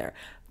together.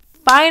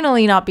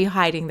 Finally not be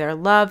hiding their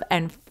love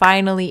and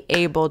finally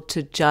able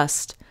to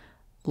just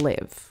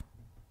live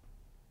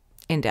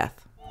in death.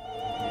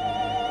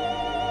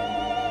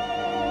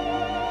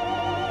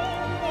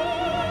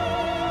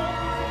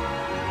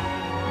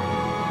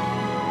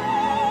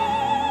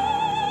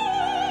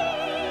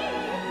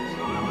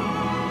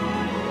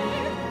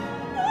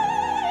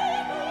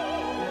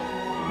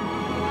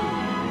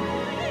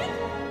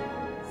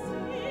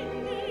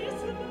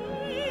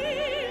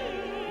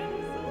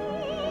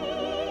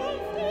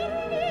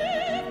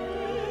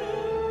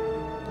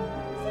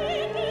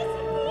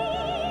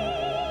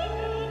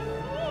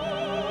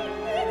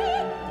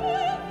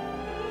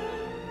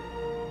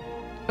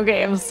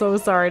 Okay, I'm so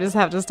sorry. I just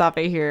have to stop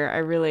it here. I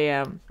really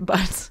am.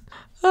 But,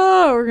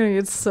 oh, we're going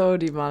to get so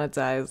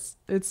demonetized.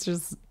 It's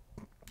just,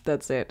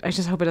 that's it. I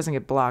just hope it doesn't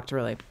get blocked,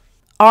 really.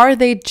 Are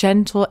they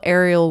gentle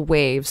aerial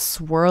waves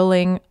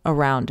swirling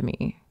around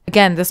me?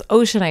 Again, this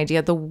ocean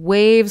idea, the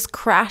waves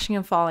crashing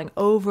and falling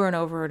over and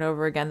over and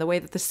over again. The way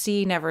that the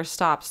sea never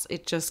stops.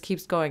 It just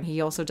keeps going.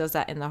 He also does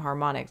that in the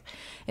harmonics,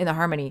 in the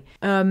harmony.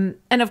 And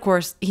of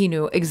course, he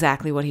knew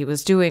exactly what he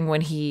was doing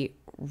when he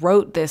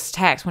wrote this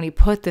text, when he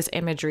put this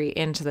imagery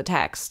into the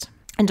text.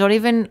 And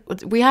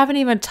we haven't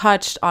even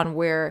touched on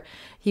where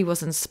he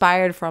was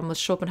inspired from with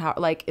Schopenhauer.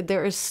 Like,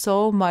 there is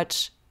so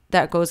much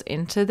that goes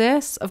into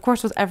this, of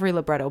course, with every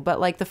libretto, but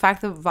like the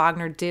fact that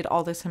Wagner did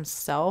all this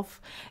himself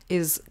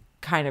is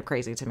kind of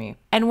crazy to me.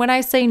 And when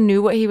I say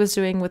knew what he was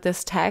doing with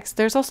this text,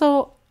 there's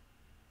also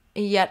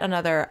yet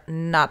another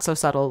not so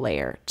subtle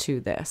layer to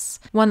this.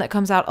 One that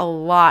comes out a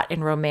lot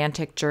in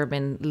romantic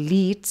German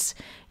lieds,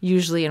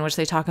 usually in which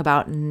they talk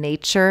about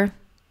nature,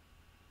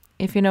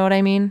 if you know what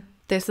I mean.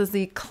 This is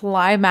the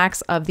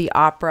climax of the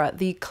opera,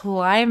 the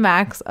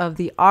climax of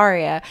the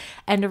aria,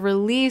 and a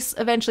release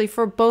eventually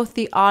for both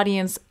the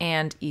audience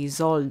and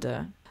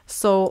Isolde.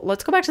 So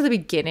let's go back to the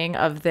beginning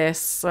of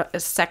this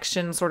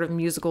section, sort of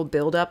musical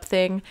build-up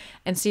thing,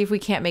 and see if we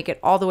can't make it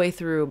all the way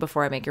through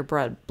before I make your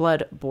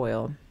blood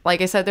boil.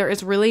 Like I said, there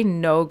is really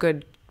no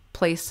good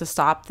place to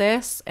stop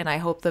this, and I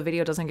hope the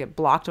video doesn't get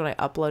blocked when I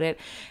upload it.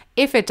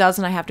 If it does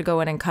and I have to go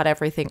in and cut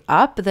everything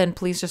up, then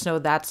please just know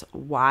that's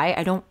why.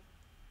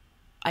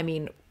 I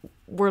mean,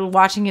 we're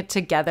watching it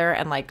together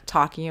and like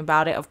talking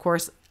about it. Of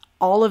course,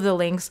 all of the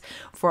links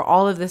for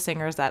all of the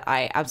singers that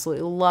I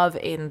absolutely love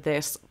in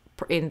this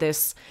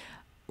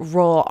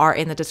role are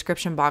in the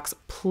description box.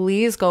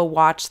 Please go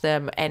watch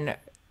them. And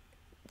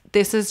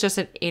this is just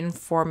an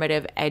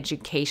informative,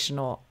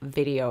 educational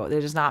video.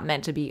 It is not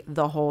meant to be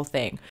the whole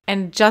thing.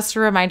 And just to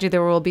remind you,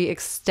 there will be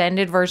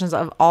extended versions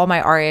of all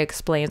my Aria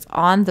Explains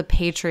on the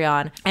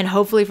Patreon. And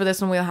hopefully for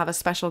this one, we'll have a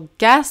special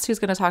guest who's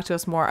going to talk to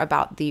us more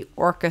about the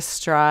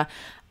orchestra,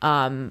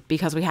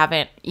 because we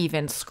haven't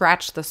even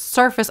scratched the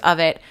surface of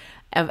it,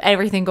 of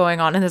everything going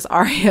on in this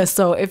aria.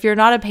 So if you're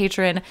not a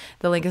patron,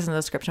 the link is in the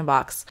description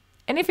box.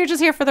 And if you're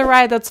just here for the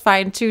ride, that's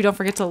fine too. Don't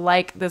forget to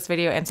like this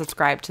video and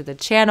subscribe to the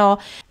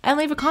channel and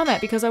leave a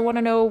comment because I want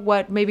to know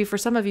what maybe for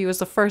some of you is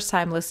the first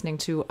time listening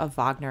to a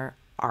Wagner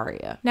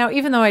aria. Now,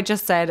 even though I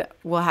just said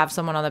we'll have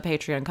someone on the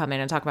Patreon come in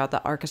and talk about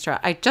the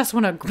orchestra, I just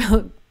want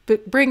to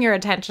bring your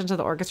attention to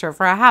the orchestra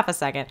for a half a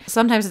second.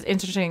 Sometimes it's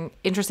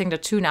interesting to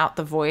tune out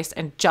the voice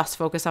and just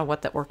focus on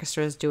what the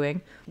orchestra is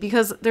doing,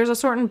 because there's a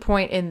certain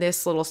point in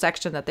this little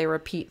section that they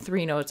repeat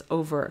 3 notes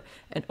over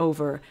and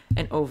over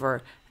and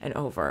over and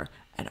over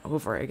and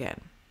over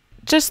again.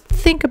 Just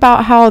think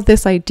about how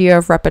this idea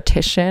of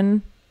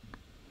repetition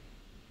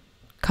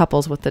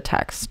couples with the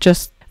text.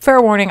 Just fair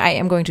warning, I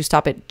am going to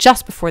stop it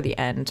just before the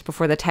end,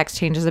 before the text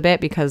changes a bit,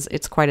 because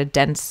it's quite a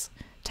dense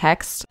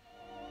text.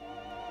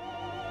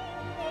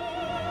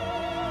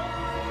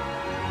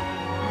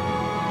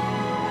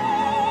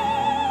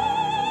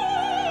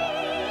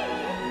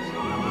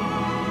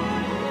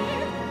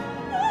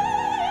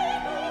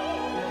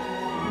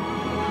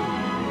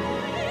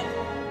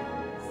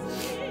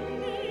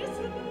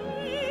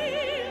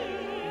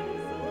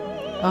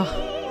 Oh.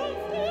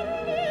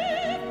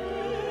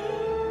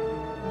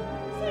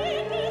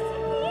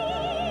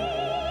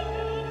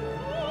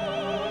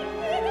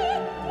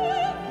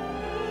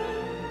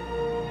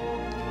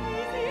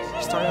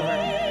 Start over.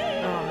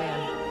 Oh man.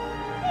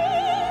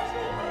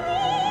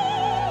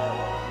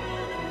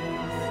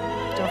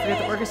 Don't forget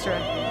the orchestra.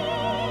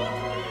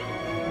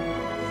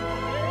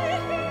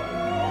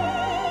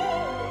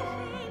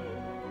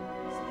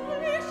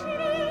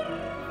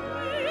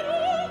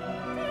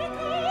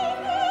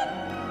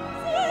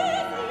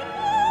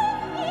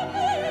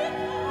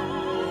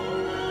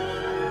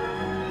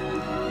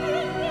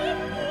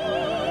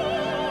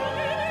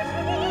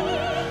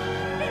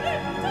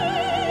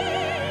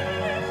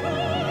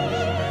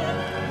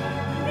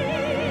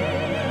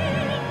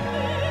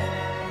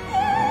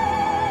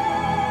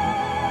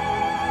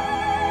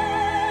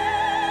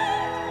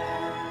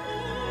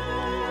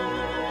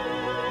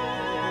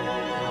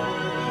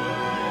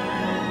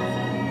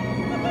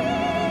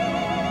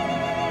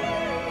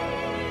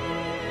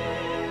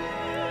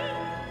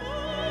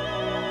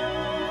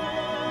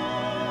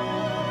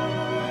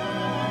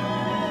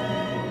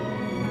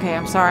 Okay,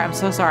 I'm sorry. I'm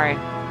so sorry.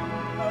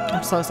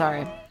 I'm so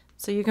sorry.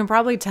 So you can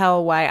probably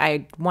tell why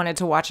I wanted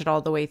to watch it all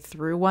the way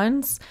through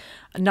once,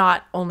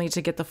 not only to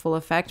get the full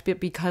effect, but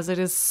because it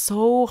is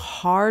so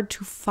hard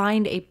to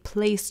find a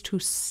place to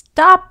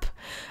stop.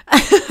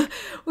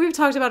 We've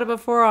talked about it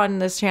before on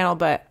this channel,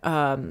 but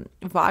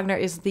Wagner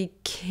is the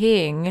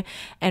king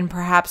and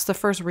perhaps the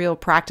first real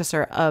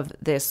practicer of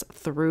this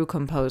through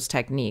composed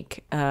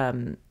technique.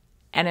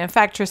 And in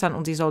fact, Tristan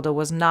und Isolde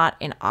was not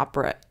an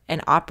opera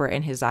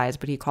in his eyes,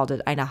 but he called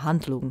it eine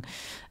Handlung,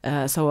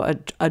 so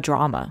a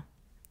drama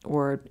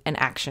or an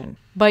action.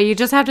 But you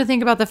just have to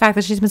think about the fact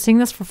that she's been singing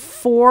this for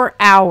 4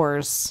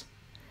 hours,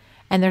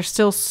 and there's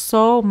still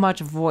so much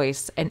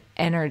voice and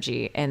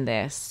energy in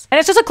this. And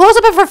it's just a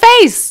close-up of her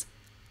face.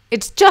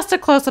 It's just a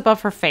close-up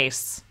of her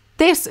face.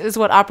 This is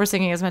what opera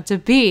singing is meant to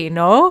be,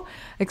 no?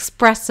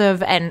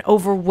 Expressive and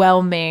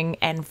overwhelming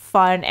and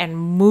fun and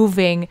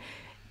moving,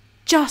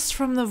 just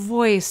from the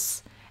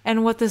voice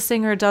and what the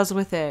singer does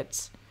with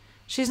it.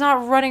 She's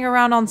not running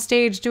around on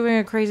stage doing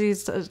a crazy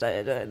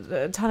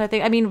ton of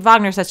things. I mean,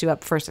 Wagner sets you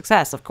up for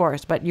success, of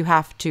course, but you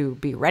have to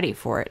be ready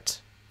for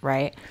it,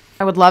 right?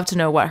 I would love to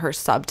know what her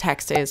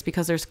subtext is,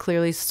 because there's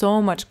clearly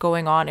so much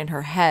going on in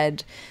her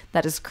head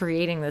that is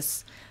creating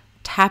this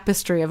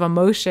tapestry of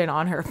emotion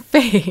on her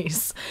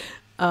face,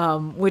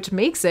 which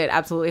makes it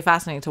absolutely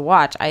fascinating to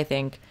watch, I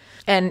think.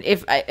 And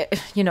if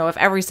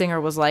every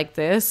singer was like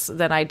this,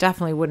 then I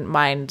definitely wouldn't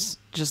mind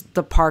just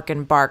the park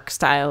and bark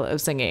style of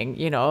singing.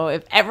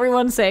 If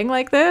everyone sang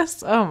like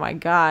this, oh my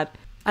God,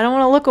 I don't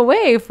want to look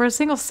away for a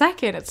single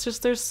second. It's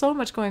just, there's so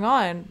much going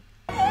on.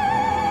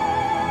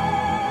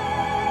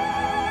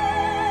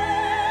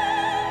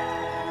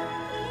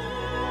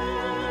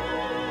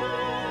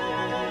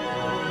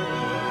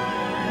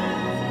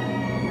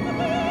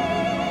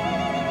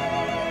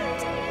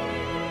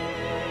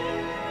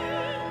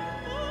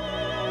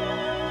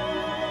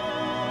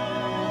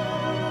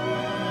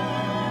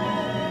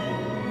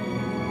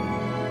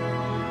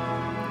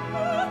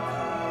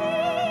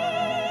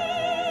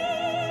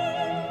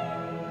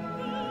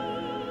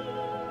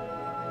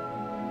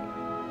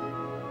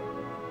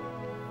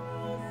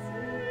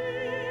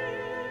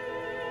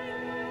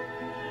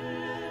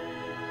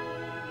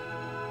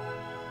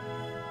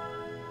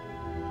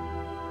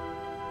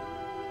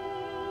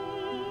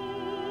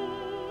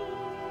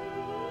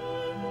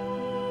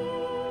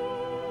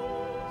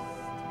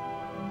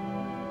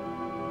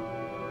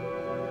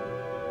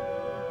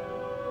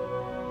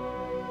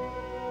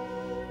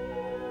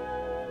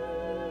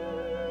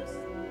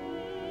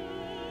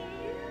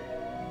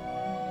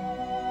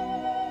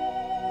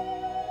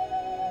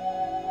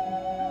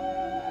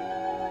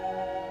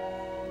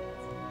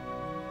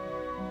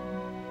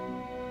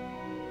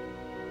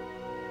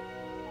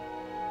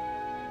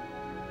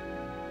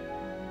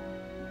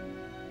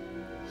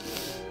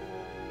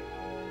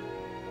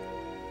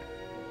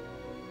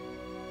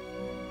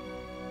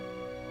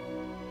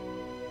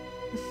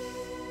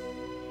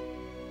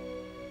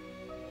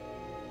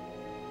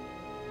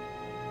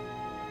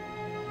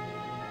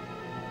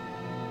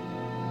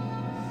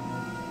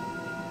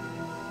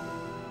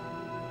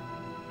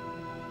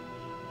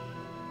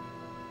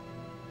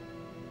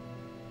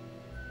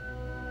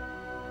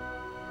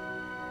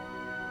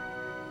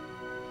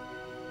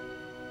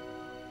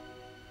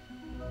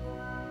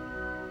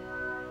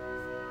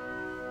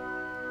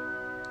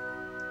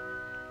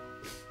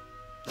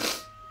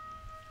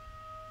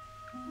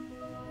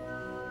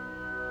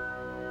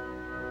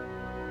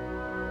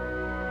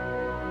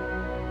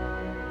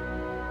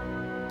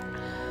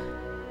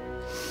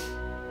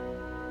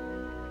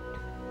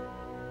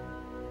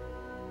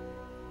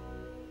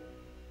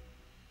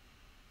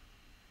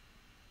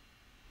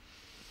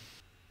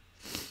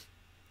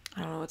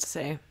 to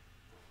say.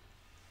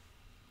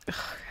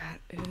 Oh God,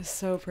 it is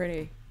so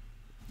pretty.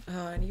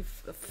 Oh, and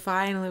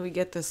finally we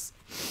get this.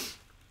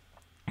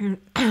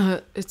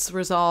 It's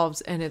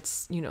resolved, and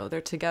it's, you know,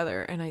 they're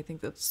together, and I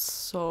think that's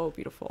so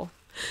beautiful.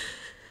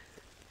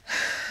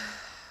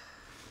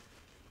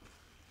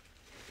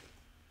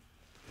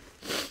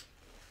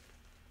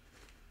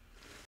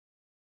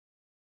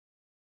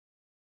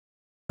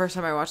 First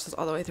time I watched this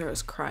all the way through, I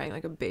was crying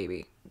like a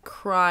baby.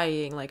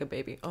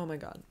 Oh my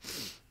God.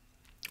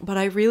 But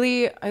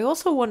I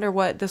also wonder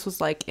what this was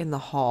like in the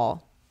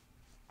hall,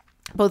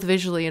 both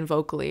visually and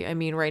vocally. I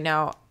mean, right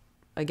now,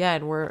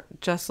 again, we're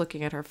just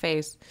looking at her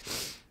face.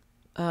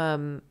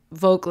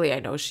 Vocally, I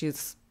know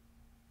she's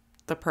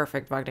the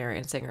perfect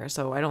Wagnerian singer,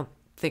 so I don't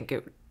think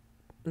it,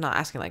 not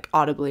asking like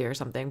audibly or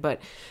something,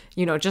 but,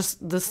 you know,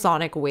 just the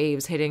sonic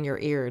waves hitting your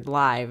ear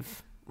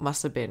live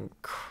must have been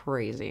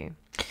crazy.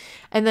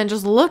 And then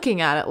just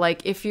looking at it,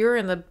 like if you're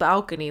in the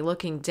balcony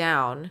looking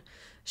down,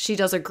 she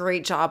does a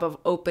great job of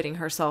opening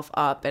herself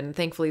up, and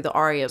thankfully the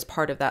aria is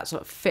part of that, so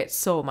it fits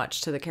so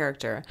much to the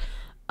character.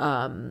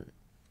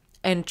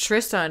 And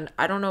Tristan,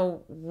 I don't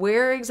know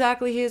where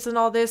exactly he is in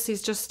all this.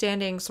 He's just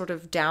standing sort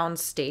of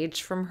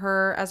downstage from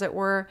her, as it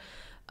were.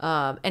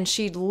 And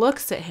she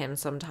looks at him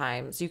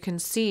sometimes. You can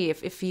see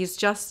if he's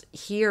just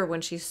here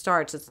when she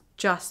starts, it's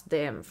just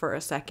them for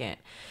a second.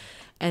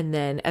 And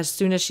then as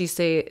soon as she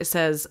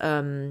says,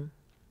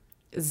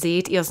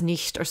 Seht ihr's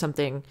nicht or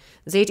something,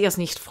 Seht ihr's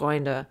nicht,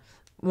 Freunde,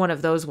 one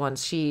of those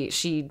ones,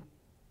 she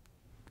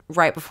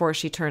right before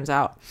she turns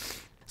out.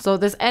 So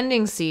this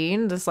ending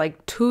scene, this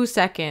like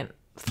 2-second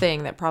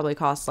thing that probably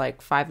costs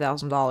like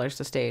 $5,000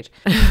 to stage,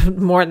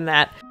 more than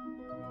that.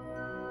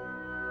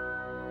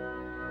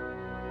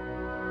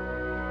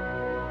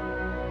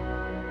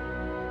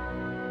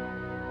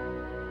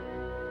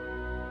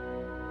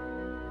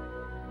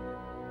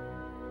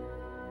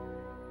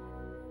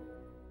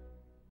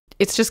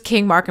 It's just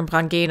King Mark and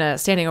Brangäne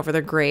standing over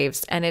their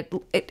graves, and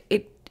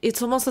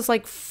it's almost this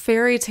like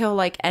fairy tale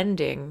like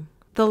ending.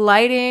 The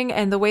lighting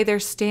and the way they're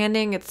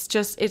standing, it's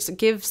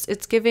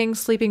giving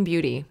Sleeping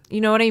Beauty.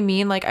 You know what I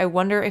mean? Like, I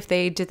wonder if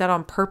they did that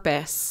on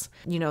purpose.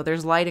 You know,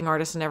 there's lighting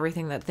artists and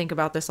everything that think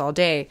about this all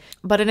day.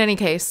 But in any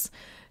case,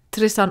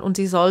 Tristan und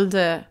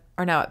Isolde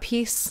are now at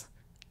peace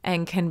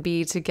and can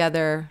be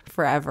together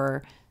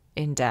forever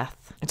in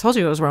death. I told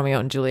you it was Romeo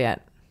and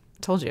Juliet.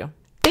 I told you.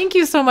 Thank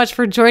you so much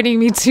for joining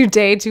me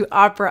today to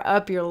opera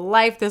up your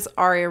life. This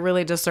aria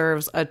really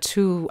deserves a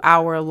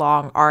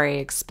 2-hour-long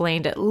aria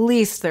explained at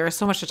least. There is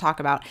so much to talk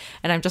about,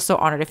 and I'm just so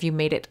honored if you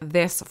made it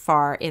this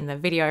far in the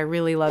video. I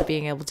really love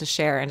being able to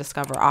share and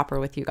discover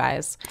opera with you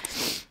guys.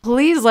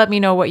 Please let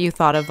me know what you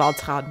thought of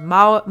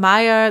Waltraud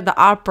Meier, the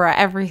opera,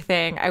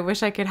 everything. I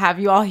wish I could have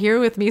you all here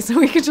with me so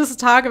we could just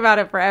talk about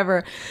it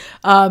forever,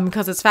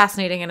 because it's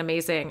fascinating and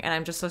amazing, and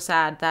I'm just so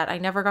sad that I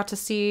never got to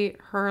see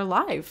her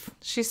live.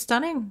 She's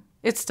stunning.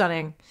 It's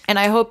stunning. And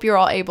I hope you're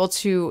all able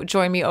to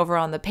join me over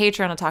on the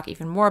Patreon to talk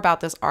even more about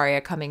this aria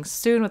coming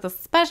soon with a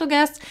special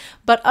guest.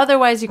 But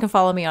otherwise, you can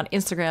follow me on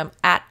Instagram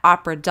at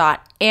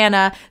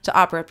opera.anna to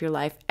opera up your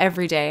life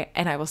every day.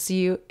 And I will see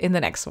you in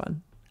the next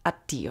one.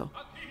 Addio.